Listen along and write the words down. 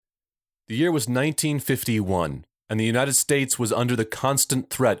The year was 1951, and the United States was under the constant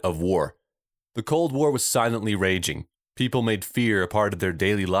threat of war. The Cold War was silently raging. People made fear a part of their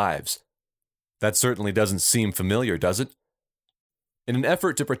daily lives. That certainly doesn't seem familiar, does it? In an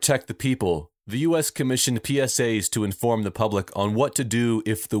effort to protect the people, the U.S. commissioned PSAs to inform the public on what to do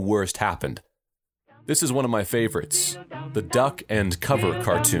if the worst happened. This is one of my favorites, the Duck and Cover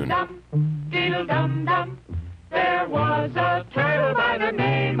cartoon. There was a turtle by the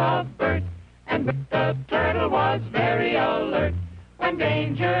name of Bert, and the turtle was very alert. When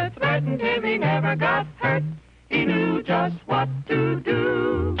danger threatened him, he never got hurt. He knew just what to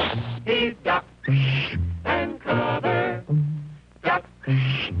do. He ducked and cover, ducked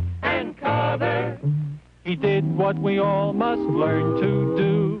and cover. He did what we all must learn to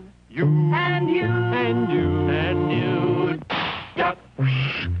do. You and you and you and you, duck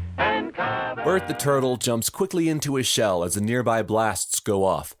and cover. Bert the turtle jumps quickly into his shell as the nearby blasts go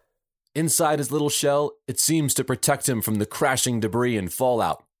off. Inside his little shell, it seems to protect him from the crashing debris and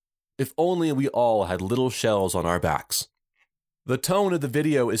fallout. If only we all had little shells on our backs. The tone of the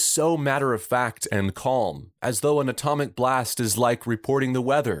video is so matter-of-fact and calm, as though an atomic blast is like reporting the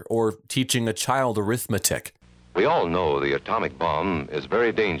weather or teaching a child arithmetic. We all know the atomic bomb is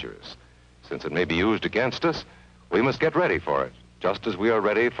very dangerous. Since it may be used against us, we must get ready for it, just as we are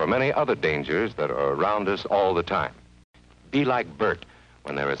ready for many other dangers that are around us all the time. Be like Bert.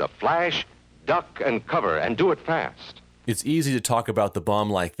 When there is a flash, duck and cover, and do it fast. It's easy to talk about the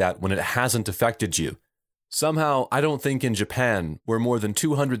bomb like that when it hasn't affected you. Somehow, I don't think in Japan, where more than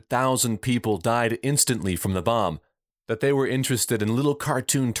 200,000 people died instantly from the bomb, that they were interested in little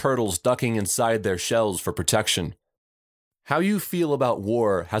cartoon turtles ducking inside their shells for protection. How you feel about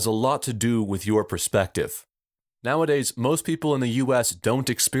war has a lot to do with your perspective. Nowadays, most people in the US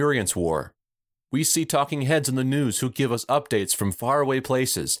don't experience war. We see talking heads in the news who give us updates from faraway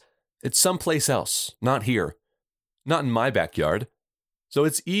places. It's someplace else, not here. Not in my backyard. So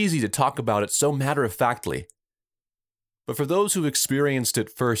it's easy to talk about it so matter-of-factly. But for those who experienced it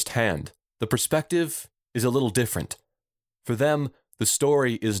firsthand, the perspective is a little different. For them, the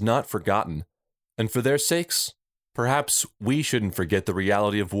story is not forgotten. And for their sakes, perhaps we shouldn't forget the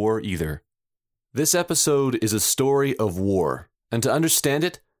reality of war either. This episode is a story of war, and to understand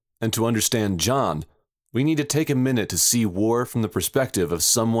it, and to understand John, we need to take a minute to see war from the perspective of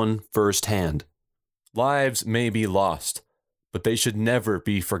someone firsthand. Lives may be lost, but they should never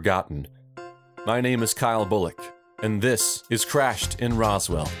be forgotten. My name is Kyle Bullock, and this is Crashed in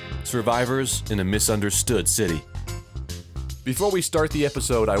Roswell, Survivors in a Misunderstood City. Before we start the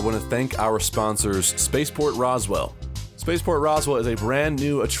episode, I want to thank our sponsors, Spaceport Roswell. Spaceport Roswell is a brand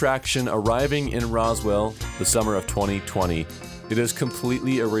new attraction arriving in Roswell the summer of 2020. It is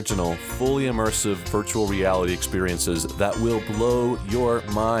completely original, fully immersive virtual reality experiences that will blow your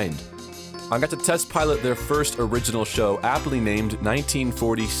mind. I got to test pilot their first original show, aptly named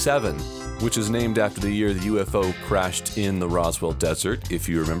 1947, which is named after the year the UFO crashed in the Roswell Desert, if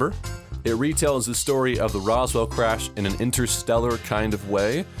you remember. It retells the story of the Roswell crash in an interstellar kind of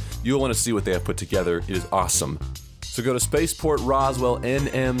way. You'll want to see what they have put together. It is awesome. So go to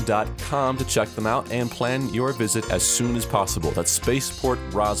spaceportroswellnm.com to check them out and plan your visit as soon as possible. That's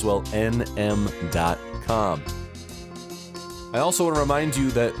spaceportroswellnm.com. I also want to remind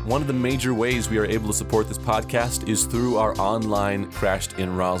you that one of the major ways we are able to support this podcast is through our online Crashed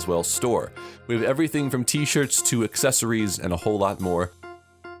in Roswell store. We have everything from t-shirts to accessories and a whole lot more.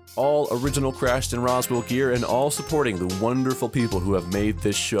 All original Crashed in Roswell gear and all supporting the wonderful people who have made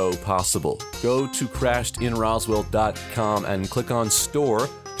this show possible. Go to crashedinroswell.com and click on store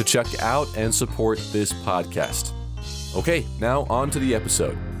to check out and support this podcast. Okay, now on to the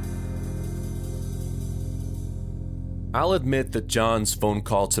episode. I'll admit that John's phone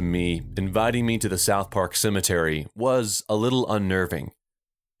call to me, inviting me to the South Park Cemetery, was a little unnerving.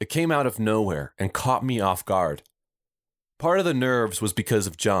 It came out of nowhere and caught me off guard. Part of the nerves was because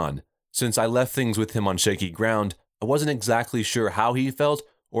of John. Since I left things with him on shaky ground, I wasn't exactly sure how he felt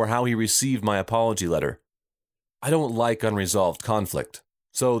or how he received my apology letter. I don't like unresolved conflict,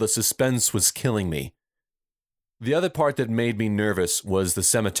 so the suspense was killing me. The other part that made me nervous was the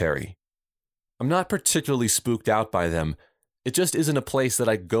cemetery. I'm not particularly spooked out by them. It just isn't a place that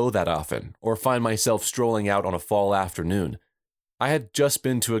I go that often, or find myself strolling out on a fall afternoon. I had just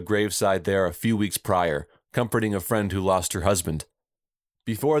been to a graveside there a few weeks prior, comforting a friend who lost her husband.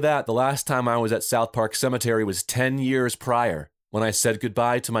 Before that, the last time I was at South Park Cemetery was 10 years prior, when I said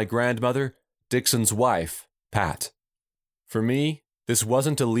goodbye to my grandmother, Dixon's wife, Pat. For me, this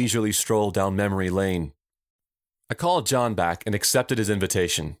wasn't a leisurely stroll down memory lane. I called John back and accepted his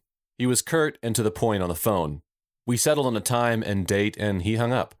invitation. He was curt and to the point on the phone. We settled on a time and date, and he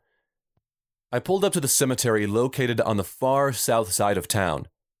hung up. I pulled up to the cemetery located on the far south side of town.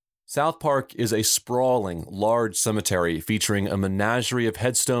 South Park is a sprawling, large cemetery featuring a menagerie of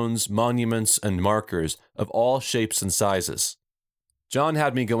headstones, monuments, and markers of all shapes and sizes. John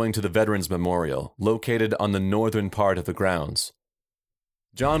had me going to the Veterans Memorial, located on the northern part of the grounds.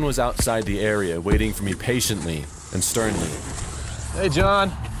 John was outside the area, waiting for me patiently and sternly. Hey,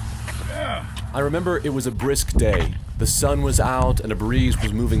 John. I remember it was a brisk day. The sun was out and a breeze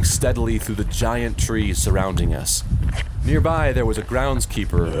was moving steadily through the giant trees surrounding us. Nearby, there was a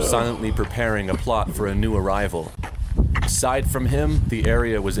groundskeeper silently preparing a plot for a new arrival. Aside from him, the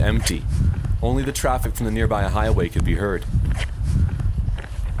area was empty. Only the traffic from the nearby highway could be heard.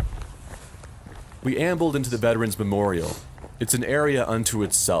 We ambled into the Veterans Memorial. It's an area unto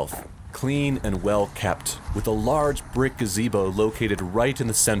itself, clean and well kept, with a large brick gazebo located right in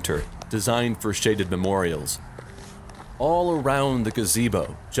the center, designed for shaded memorials. All around the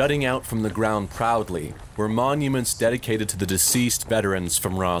gazebo, jutting out from the ground proudly, were monuments dedicated to the deceased veterans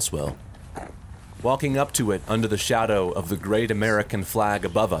from Roswell. Walking up to it under the shadow of the great American flag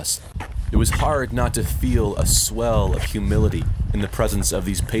above us, it was hard not to feel a swell of humility in the presence of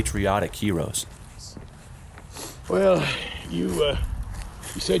these patriotic heroes. Well, you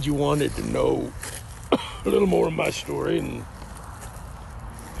said you wanted to know a little more of my story, and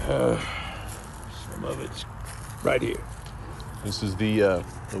some of it's right here. This is the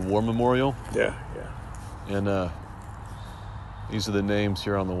war memorial, Yeah. and these are the names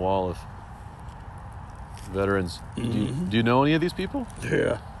here on the wall of veterans. Mm-hmm. Do you know any of these people?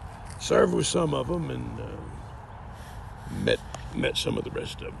 Yeah. Served with some of them, and met some of the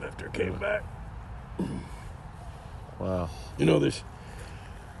rest of them after I came back. Wow. You know, there's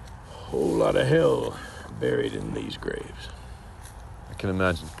a whole lot of hell buried in these graves. I can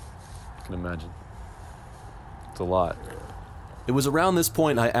imagine. It's a lot. It was around this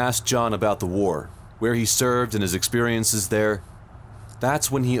point I asked John about the war, where he served and his experiences there.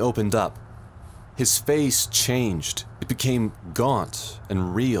 That's when he opened up. His face changed. It became gaunt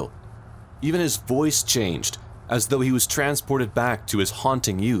and real. Even his voice changed, as though he was transported back to his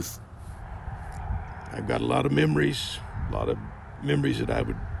haunting youth. I've got a lot of memories that I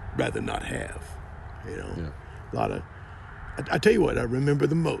would rather not have, you know. Yeah. A lot of, I tell you what I remember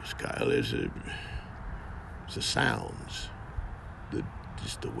the most, Kyle, is the sounds,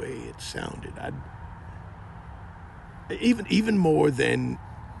 just the way it sounded. Even more than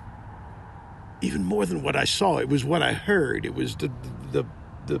what I saw. It was what I heard. It was the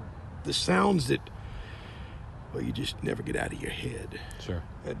sounds that, well, you just never get out of your head. Sure.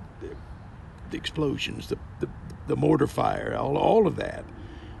 The explosions, the mortar fire, all of that.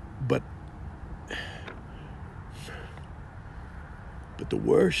 But the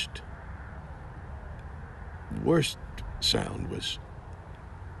worst sound was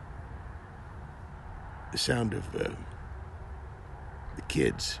the sound of the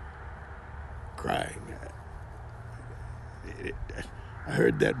kids crying. I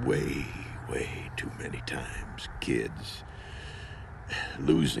heard that way too many times. Kids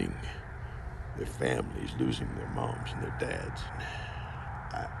losing their families, losing their moms and their dads.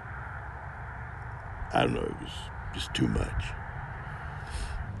 I don't know, it was just too much.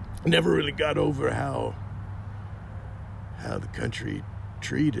 I never really got over how the country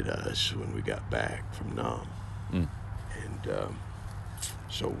treated us when we got back from Nam. And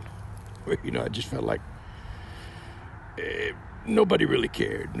so, you know, I just felt like nobody really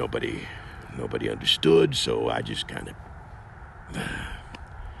cared. Nobody understood, so I just kind of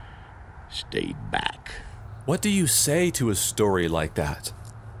stayed back. What do you say to a story like that?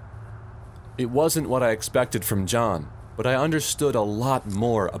 It wasn't what I expected from John, but I understood a lot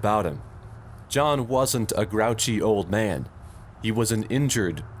more about him. John wasn't a grouchy old man. He was an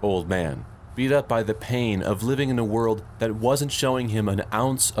injured old man, beat up by the pain of living in a world that wasn't showing him an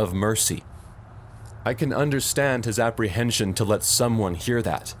ounce of mercy. I can understand his apprehension to let someone hear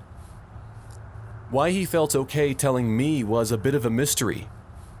that. Why he felt okay telling me was a bit of a mystery.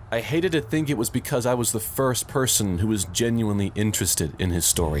 I hated to think it was because I was the first person who was genuinely interested in his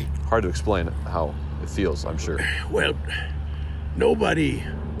story. Hard to explain how it feels, I'm sure. Well, nobody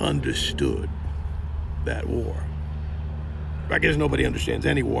understood that war. I guess nobody understands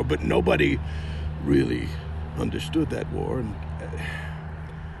any war, but nobody really understood that war. And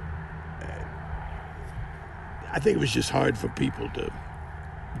I think it was just hard for people to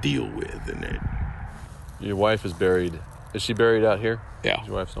deal with. And Your wife is buried. Is she buried out here? Yeah. Is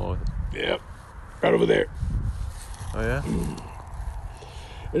your wife still with us? yeah, right over there. Oh, yeah?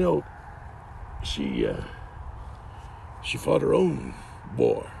 You know, she fought her own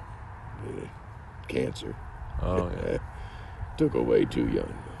war, cancer. Oh, yeah. Took her way too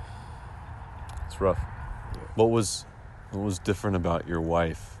young. rough. What was different about your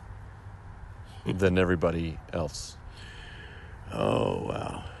wife than everybody else? Oh,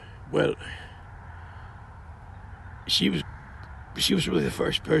 wow. Well, she was really the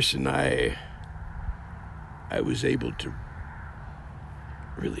first person I was able to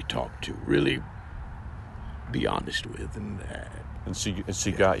really talk to, really be honest with, And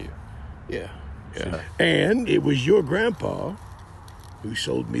she got you. yeah. And it was your grandpa who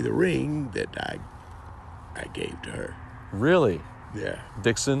sold me the ring that I gave to her. Really? Yeah.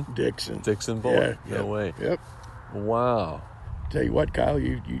 Dixon Bullock. Yeah. No way. Yep. Wow. Tell you what, Kyle,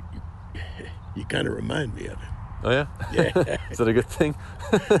 you kind of remind me of it. Oh yeah. Yeah. Is that a good thing?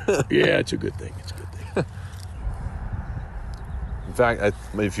 Yeah, it's a good thing. In fact,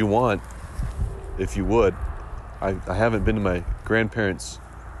 if you would, I haven't been to my grandparents'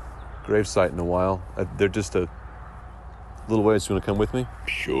 gravesite in a while. They're just a little ways. You want to come with me?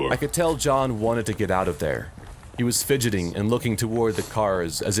 Sure. I could tell John wanted to get out of there. He was fidgeting and looking toward the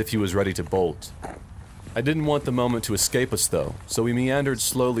cars as if he was ready to bolt. I didn't want the moment to escape us, though, so we meandered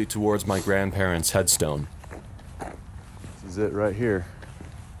slowly towards my grandparents' headstone. This is it right here.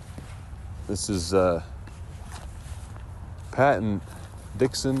 This is Pat and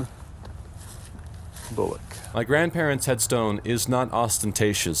Dixon Bullock. My grandparents' headstone is not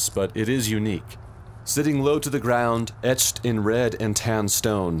ostentatious, but it is unique. Sitting low to the ground, etched in red and tan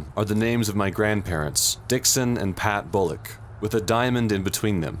stone, are the names of my grandparents, Dixon and Pat Bullock, with a diamond in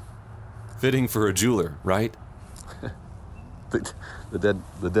between them. Fitting for a jeweler, right?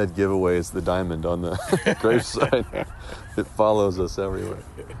 The dead giveaway is the diamond on the gravesite. It follows us everywhere.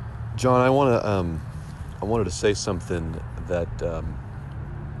 John, I wanted to say something that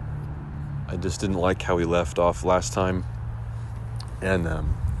I just didn't like how we left off last time, and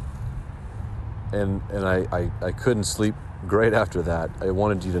I couldn't sleep great after that. I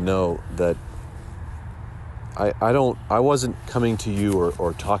wanted you to know that I wasn't coming to you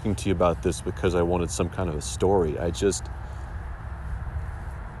or talking to you about this because I wanted some kind of a story. I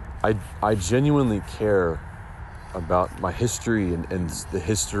genuinely care about my history and the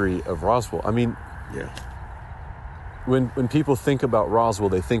history of Roswell. I mean, Yeah. when people think about Roswell,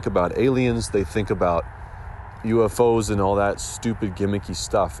 they think about aliens, they think about UFOs and all that stupid gimmicky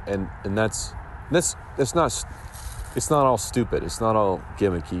stuff, and that's not, it's not all stupid, it's not all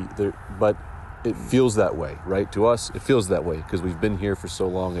gimmicky, but it feels that way, right? To us, it feels that way because we've been here for so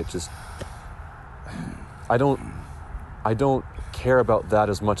long. It just, I don't care about that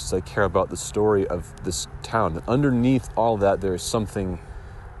as much as I care about the story of this town. And underneath all that, there is something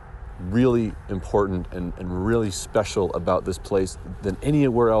really important and really special about this place than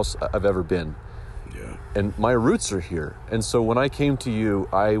anywhere else I've ever been. Yeah. And my roots are here. And so when I came to you,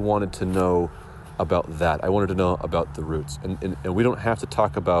 I wanted to know about that. I wanted to know about the roots. And we don't have to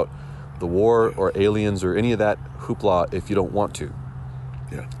talk about the war or aliens or any of that hoopla if you don't want to.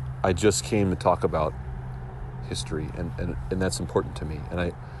 Yeah. I just came to talk about history, and that's important to me.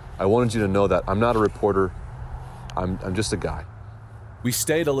 And I wanted you to know that I'm not a reporter. I'm just a guy. We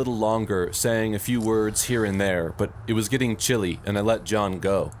stayed a little longer, saying a few words here and there, but it was getting chilly, and I let John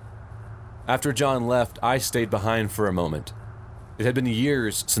go. After John left, I stayed behind for a moment. It had been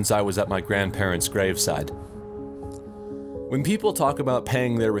years since I was at my grandparents' graveside. When people talk about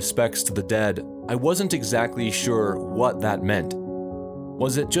paying their respects to the dead, I wasn't exactly sure what that meant.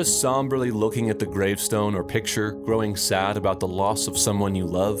 Was it just somberly looking at the gravestone or picture, growing sad about the loss of someone you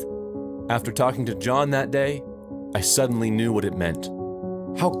love? After talking to John that day, I suddenly knew what it meant.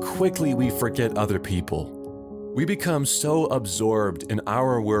 How quickly we forget other people. We become so absorbed in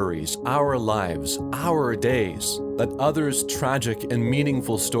our worries, our lives, our days, that others' tragic and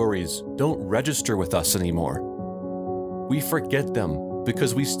meaningful stories don't register with us anymore. We forget them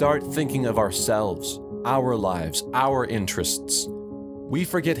because we start thinking of ourselves, our lives, our interests. We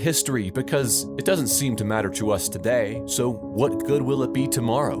forget history because it doesn't seem to matter to us today, so what good will it be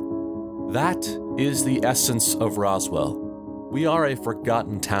tomorrow? That is the essence of Roswell. We are a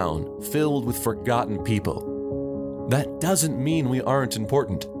forgotten town, filled with forgotten people. That doesn't mean we aren't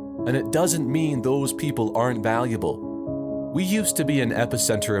important, and it doesn't mean those people aren't valuable. We used to be an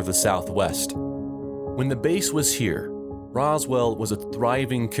epicenter of the Southwest. When the base was here, Roswell was a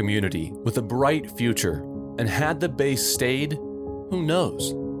thriving community with a bright future, and had the base stayed, who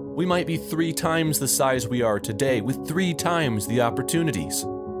knows? We might be 3 times the size we are today with 3 times the opportunities.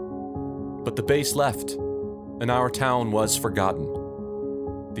 But the base left, and our town was forgotten.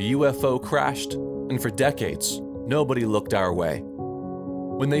 The UFO crashed, and for decades, nobody looked our way.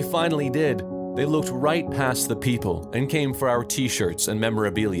 When they finally did, they looked right past the people and came for our t-shirts and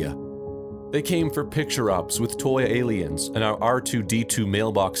memorabilia. They came for picture ops with toy aliens and our R2-D2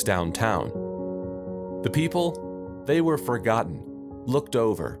 mailbox downtown. The people, they were forgotten, looked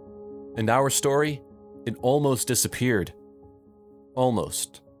over, and our story, it almost disappeared.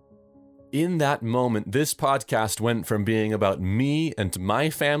 Almost. In that moment, this podcast went from being about me and my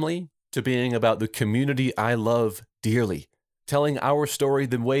family to being about the community I love dearly, telling our story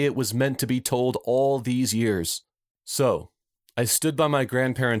the way it was meant to be told all these years. So, I stood by my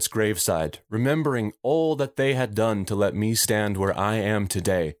grandparents' graveside, remembering all that they had done to let me stand where I am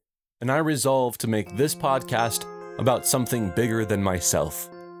today, and I resolved to make this podcast about something bigger than myself.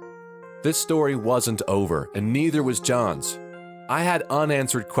 This story wasn't over, and neither was John's. I had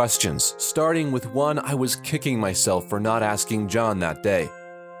unanswered questions, starting with one I was kicking myself for not asking John that day.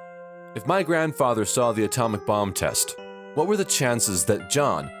 If my grandfather saw the atomic bomb test, what were the chances that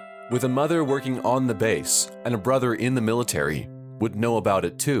John, with a mother working on the base and a brother in the military, would know about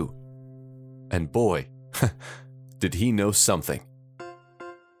it too? And boy, did he know something.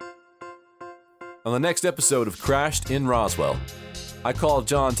 On the next episode of Crashed in Roswell, I called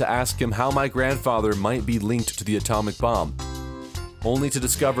John to ask him how my grandfather might be linked to the atomic bomb, only to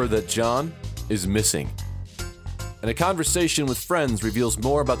discover that John is missing. And a conversation with friends reveals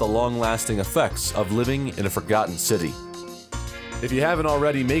more about the long-lasting effects of living in a forgotten city. If you haven't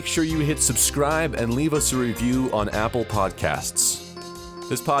already, make sure you hit subscribe and leave us a review on Apple Podcasts.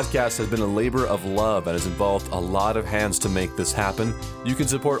 This podcast has been a labor of love and has involved a lot of hands to make this happen. You can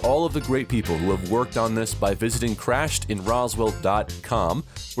support all of the great people who have worked on this by visiting crashedinroswell.com,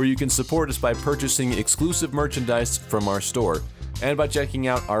 where you can support us by purchasing exclusive merchandise from our store, and by checking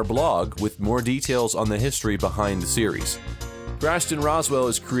out our blog with more details on the history behind the series. Crashed in Roswell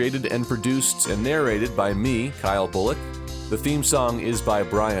is created and produced and narrated by me, Kyle Bullock. The theme song is by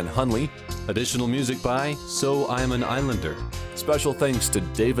Brian Hunley. Additional music by So I'm an Islander. Special thanks to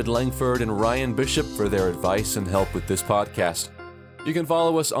David Langford and Ryan Bishop for their advice and help with this podcast. You can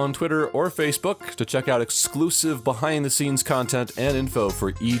follow us on Twitter or Facebook to check out exclusive behind-the-scenes content and info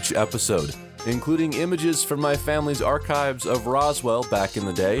for each episode, including images from my family's archives of Roswell back in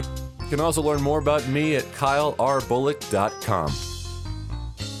the day. You can also learn more about me at kylerBullock.com.